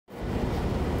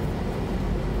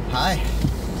Hi.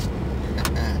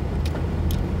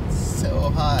 So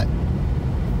hot.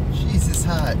 Jesus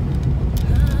hot.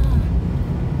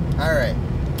 Alright.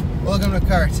 Welcome to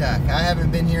CarTalk. I haven't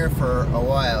been here for a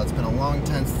while. It's been a long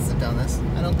time since I've done this.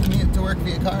 I don't commute to work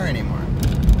via car anymore.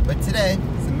 But today,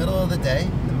 it's the middle of the day,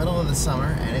 in the middle of the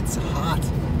summer, and it's hot.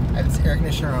 I have this air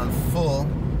conditioner on full,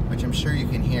 which I'm sure you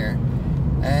can hear.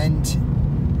 And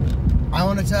I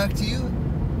want to talk to you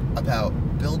about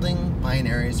building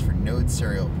binaries for Node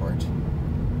SerialPort.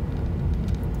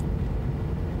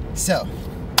 So,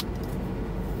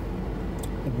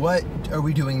 what are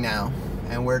we doing now,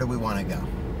 and where do we want to go?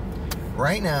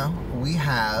 Right now, we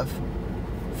have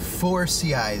 4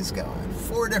 CIs going,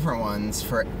 4 different ones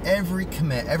for every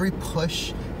commit, every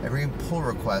push, every pull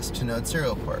request to Node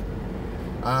SerialPort.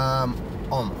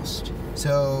 Almost.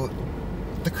 So,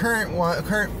 the current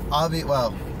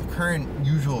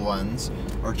usual ones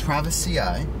are Travis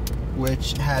CI,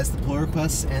 which has the pull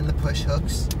requests and the push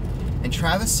hooks. And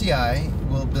Travis CI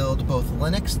will build both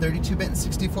Linux 32-bit and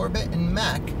 64-bit and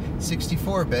Mac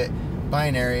 64-bit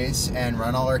binaries and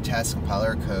run all our tests, compile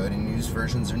our code, and use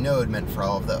versions of Node meant for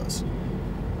all of those.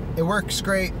 It works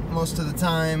great most of the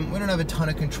time. We don't have a ton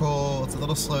of control. It's a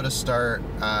little slow to start,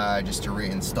 just to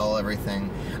reinstall everything.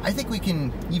 I think we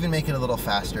can even make it a little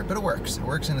faster, but it works. It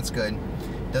works and it's good.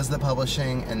 It does the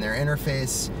publishing and their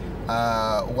interface.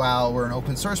 While we're an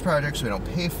open source project, so we don't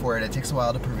pay for it, it takes a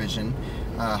while to provision.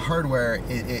 Hardware,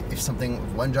 if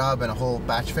one job and a whole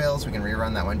batch fails, we can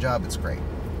rerun that one job. It's great.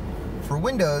 For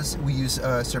Windows, we use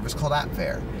a service called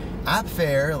AppFair.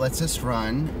 AppFair lets us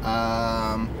run,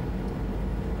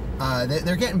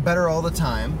 they're getting better all the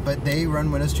time, but they run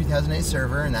Windows 2008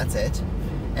 server and that's it.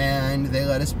 And they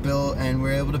let us build, and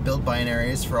we're able to build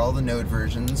binaries for all the Node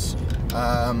versions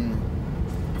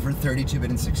for 32-bit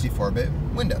and 64-bit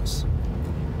Windows.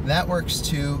 That works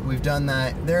too. We've done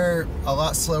that. They're a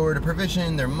lot slower to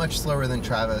provision. They're much slower than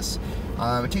Travis.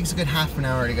 It takes a good half an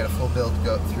hour to get a full build to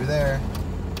go through there.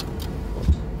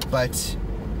 But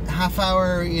half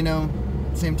hour,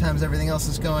 same time as everything else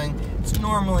is going, it's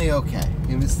normally okay.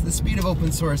 The speed of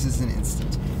open source is an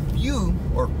instant. If you,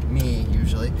 or me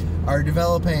usually, are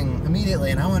developing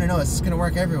immediately and I want to know is this going to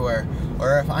work everywhere,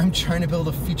 or if I'm trying to build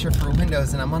a feature for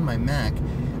Windows and I'm on my Mac,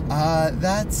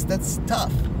 that's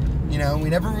tough. We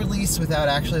never release without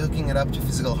actually hooking it up to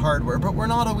physical hardware, but we're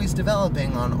not always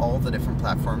developing on all the different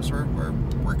platforms we're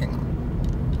working on.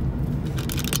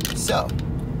 So,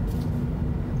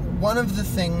 one of the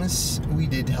things we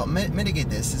did to help mitigate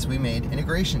this is we made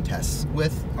integration tests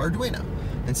with Arduino.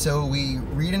 And so we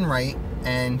read and write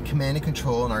and command and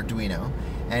control an Arduino,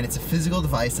 and it's a physical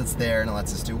device that's there and it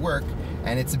lets us do work,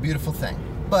 and it's a beautiful thing.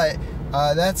 But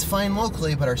that's fine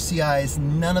locally, but our CIs,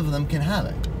 none of them can have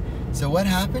it. So what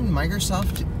happened?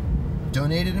 Microsoft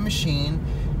donated a machine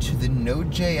to the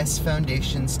Node.js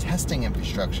Foundation's testing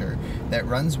infrastructure that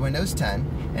runs Windows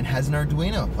 10 and has an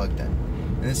Arduino plugged in.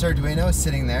 And this Arduino is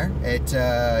sitting there. It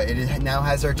now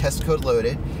has our test code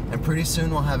loaded, and pretty soon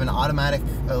we'll have an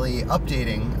automatically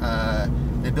updating,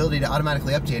 the ability to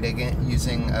automatically update again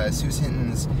using Sue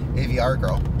Hinton's AVR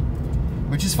Girl,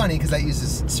 which is funny because that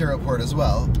uses SerialPort as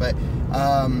well. But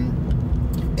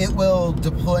it will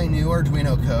deploy new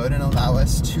Arduino code and allow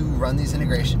us to run these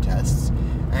integration tests.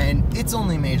 And its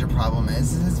only major problem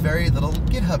is it has very little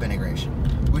GitHub integration,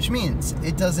 which means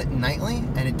it does it nightly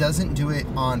and it doesn't do it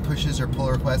on pushes or pull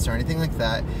requests or anything like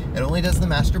that. It only does the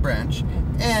master branch,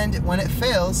 and when it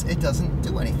fails, it doesn't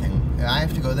do anything. I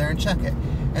have to go there and check it,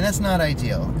 and that's not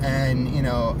ideal. And you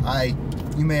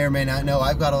may or may not know,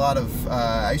 I've got a lot of,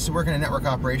 I used to work in a network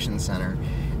operations center,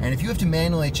 and if you have to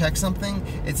manually check something,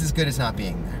 it's as good as not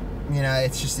being there.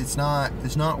 It's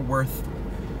not worth,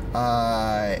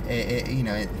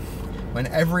 when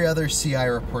every other CI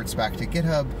reports back to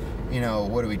GitHub,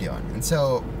 what are we doing? And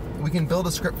so we can build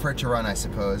a script for it to run, I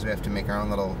suppose. We have to make our own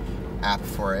little app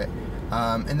for it.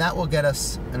 And that will get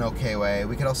us an okay way.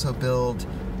 We could also build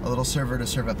a little server to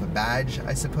serve up a badge,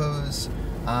 I suppose.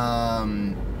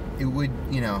 It would,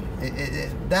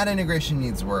 that integration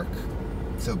needs work,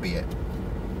 so be it.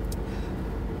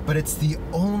 But it's the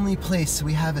only place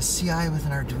we have a CI with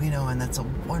an Arduino, and that's a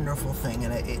wonderful thing,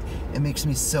 and it makes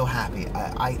me so happy.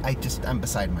 I'm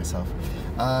beside myself.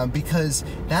 Because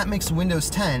that makes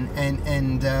Windows 10,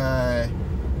 and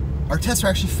our tests are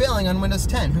actually failing on Windows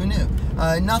 10. Who knew?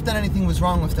 Not that anything was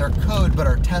wrong with our code, but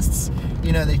our tests,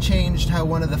 they changed how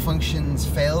one of the functions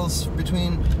fails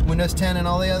between Windows 10 and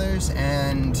all the others,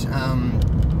 and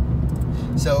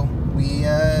so we,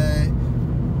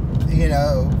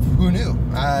 who knew?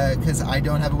 Because I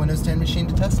don't have a Windows 10 machine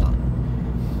to test on.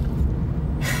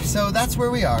 So that's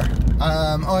where we are.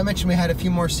 Oh, I mentioned we had a few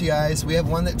more CIs. We have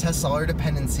one that tests all our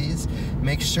dependencies,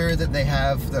 makes sure that they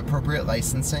have the appropriate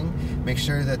licensing, make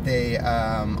sure that they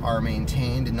are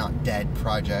maintained and not dead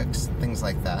projects, things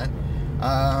like that.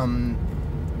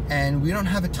 And we don't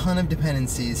have a ton of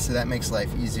dependencies, so that makes life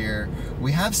easier.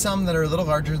 We have some that are a little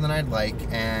larger than I'd like,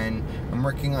 and I'm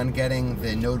working on getting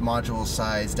the node module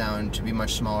size down to be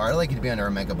much smaller. I like it to be under a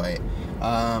megabyte.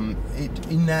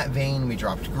 In that vein, we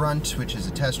dropped Grunt, which is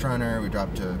a test runner. We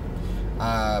dropped a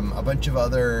bunch of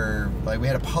other, like we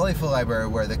had a polyfill library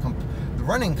where the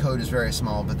running code is very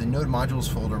small, but the node modules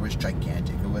folder was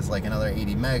gigantic. It was like another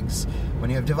 80 megs. When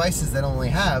you have devices that only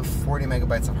have 40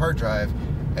 megabytes of hard drive,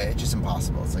 it's just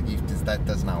impossible. It's like that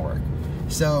does not work.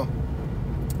 So,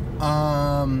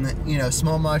 you know,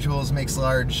 small modules makes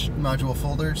large module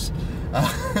folders.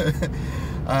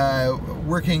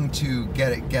 Working to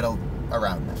get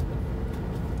around that.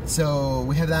 So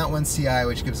we have that one CI,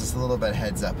 which gives us a little bit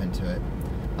heads up into it.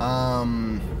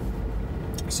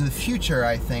 So the future,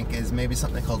 I think, is maybe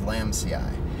something called Lamb CI.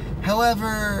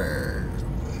 However,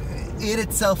 it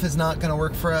itself is not going to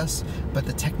work for us, but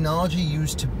the technology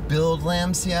used to build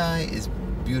Lamb CI is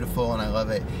beautiful, and I love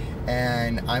it.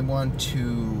 And I want to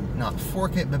not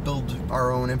fork it, but build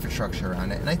our own infrastructure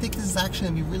around it. And I think this is actually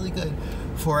going to be really good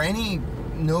for any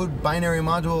node binary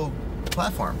module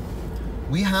platform.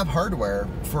 We have hardware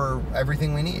for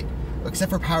everything we need,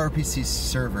 except for PowerPC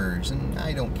servers, and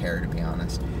I don't care, to be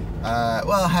honest.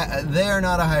 Well, they are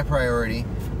not a high priority.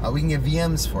 We can get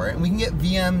VMs for it, and we can get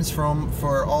VMs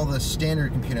for all the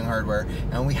standard computing hardware,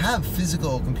 and we have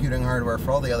physical computing hardware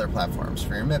for all the other platforms,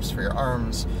 for your MIPS, for your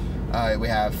ARMs. We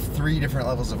have 3 different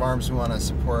levels of ARMs we want to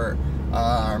support,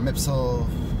 our MIPSL,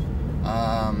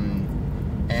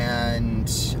 and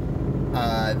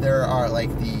there are,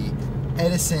 like, the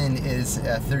Edison is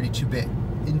a 32-bit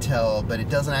Intel, but it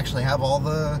doesn't actually have all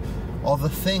the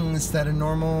things that a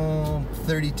normal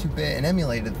 32-bit, an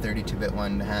emulated 32-bit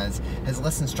one has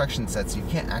less instruction sets. You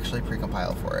can't actually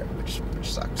precompile for it, which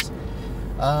sucks.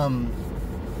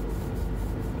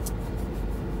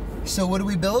 So what do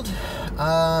we build?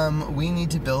 We need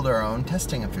to build our own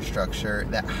testing infrastructure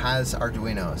that has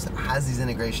Arduinos, that has these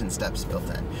integration steps built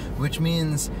in, which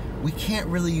means we can't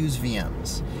really use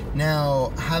VMs.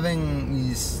 Now, having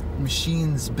these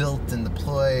machines built and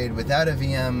deployed without a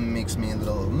VM makes me a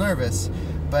little nervous,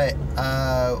 but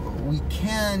we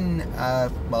can,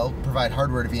 provide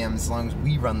hardware to VMs as long as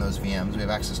we run those VMs. We have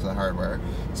access to the hardware.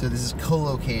 So this is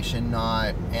co-location,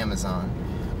 not Amazon.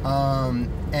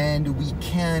 And we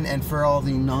can, and for all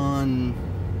the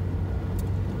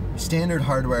non-standard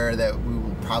hardware that we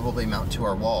will probably mount to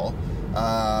our wall,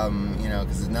 you know,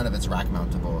 because none of it's rack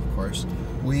mountable, of course,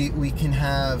 we can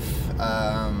have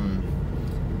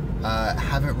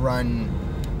it run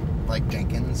like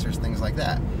Jenkins or things like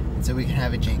that. And so we can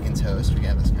have a Jenkins host, we can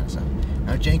have this kind of stuff.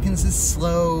 Now Jenkins is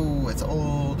slow, it's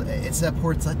old, it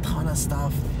supports a ton of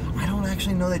stuff. I don't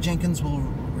actually know that Jenkins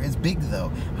is big though.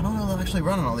 I don't know they'll actually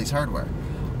run on all these hardware.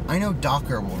 I know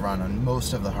Docker will run on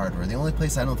most of the hardware. The only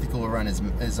place I don't think it will run is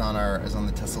on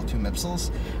the Tesla 2 MIPSLs.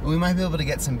 And we might be able to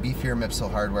get some beefier MIPSL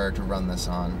hardware to run this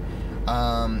on.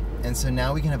 And so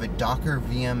now we can have a Docker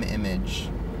VM image.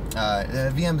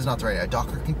 VM is not the right, a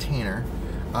Docker container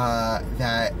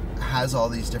that has all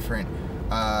these different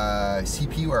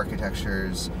CPU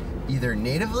architectures, either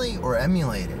natively or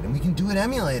emulated. And we can do it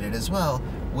emulated as well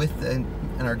with an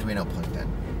Arduino plugged in.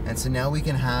 And so now we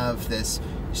can have this,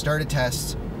 start a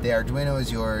test, the Arduino is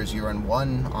yours, you run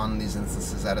one on these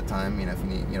instances at a time, you know, if you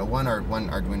need, you know, one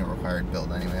Arduino required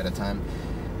build anyway at a time.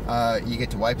 You get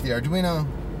to wipe the Arduino,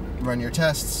 run your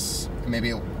tests,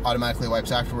 maybe it automatically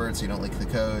wipes afterwards so you don't leak the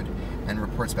code, and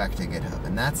reports back to GitHub.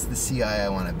 And that's the CI I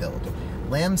want to build.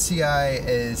 Lamb CI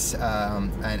is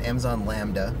an Amazon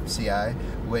Lambda CI,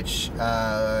 which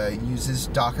uses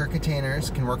Docker containers,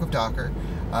 can work with Docker,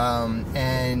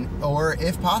 or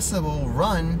if possible,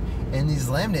 run in these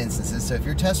Lambda instances. So if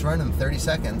your tests run in 30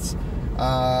 seconds, you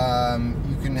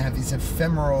can have these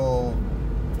ephemeral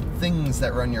things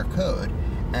that run your code,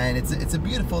 and it's a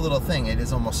beautiful little thing. It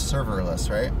is almost serverless,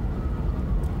 right?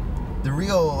 The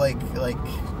real like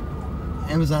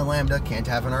Amazon Lambda can't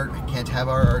have our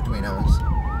Arduinos.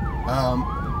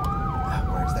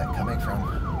 Where's that coming from?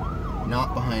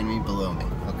 Not behind me, below me.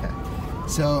 Okay.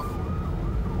 So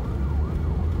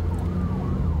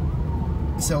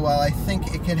while I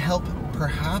think it can help,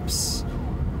 perhaps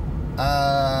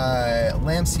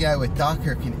Lamb CI with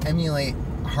Docker can emulate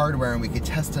hardware and we could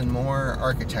test on more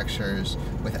architectures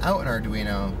without an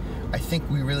Arduino, I think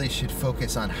we really should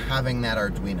focus on having that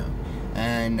Arduino.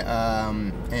 And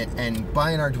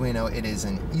by an Arduino, it is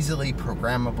an easily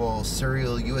programmable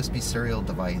USB serial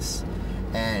device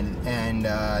and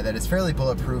that it's fairly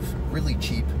bulletproof, really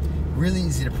cheap, really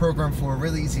easy to program for,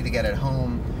 really easy to get at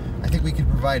home. I think we could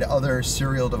provide other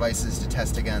serial devices to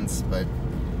test against, but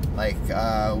like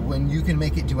when you can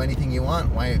make it do anything you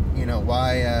want, why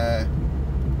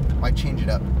change it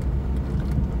up?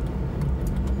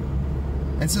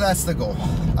 And so that's the goal.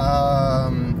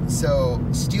 So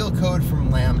steal code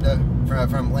from Lambda,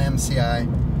 from LambCI.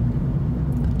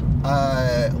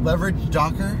 Leverage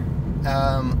Docker.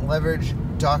 Leverage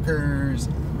Docker's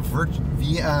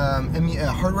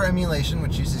hardware emulation,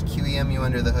 which uses QEMU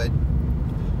under the hood,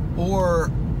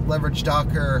 or leverage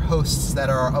Docker hosts that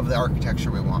are of the architecture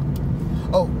we want.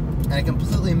 Oh, and I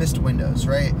completely missed Windows,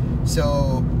 right?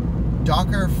 So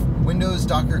Windows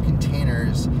Docker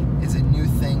containers is a new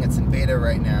thing. It's in beta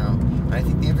right now. And I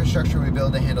think the infrastructure we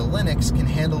build to handle Linux can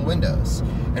handle Windows.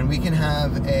 And we can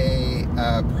have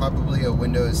probably a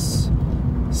Windows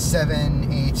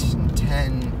 7, 8, and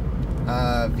 10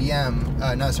 VM,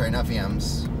 not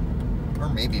VMs, or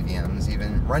maybe VMs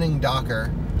even, running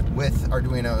Docker with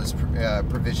Arduino's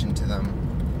provision to them.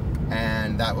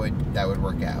 And that would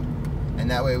work out. And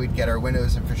that way we'd get our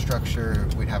Windows infrastructure,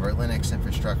 we'd have our Linux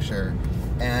infrastructure,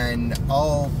 and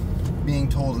all being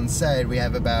told and said, we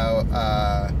have about,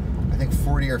 I think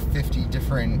 40 or 50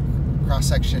 different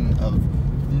cross-section of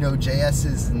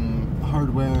Node.js's and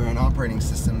hardware and operating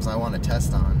systems I want to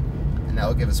test on, and that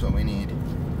will give us what we need.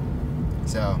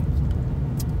 So,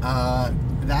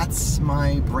 that's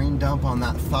my brain dump on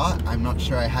that thought. I'm not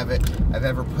sure I've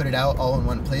ever put it out all in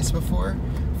one place before.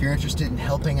 If you're interested in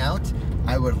helping out,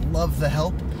 I would love the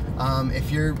help. If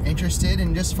you're interested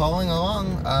in just following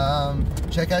along,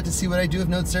 check out to see what I do with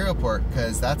Node SerialPort,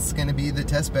 because that's going to be the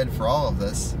test bed for all of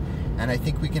this. And I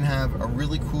think we can have a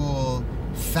really cool,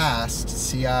 fast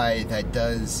CI that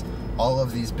does all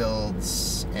of these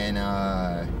builds in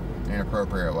an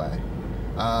appropriate way.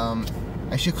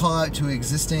 I should call out to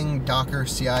existing Docker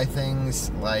CI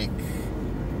things like,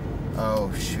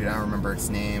 oh shoot, I don't remember its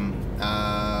name.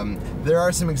 There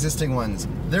are some existing ones.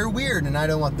 They're weird, and I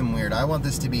don't want them weird. I want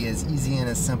this to be as easy and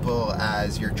as simple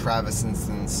as your Travis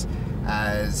instance,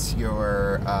 as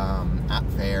your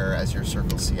AppFair, as your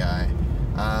Circle CI.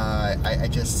 I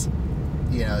just,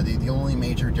 the only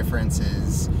major difference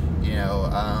is,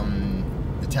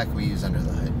 the tech we use under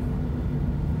the hood.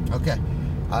 Okay,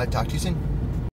 talk to you soon.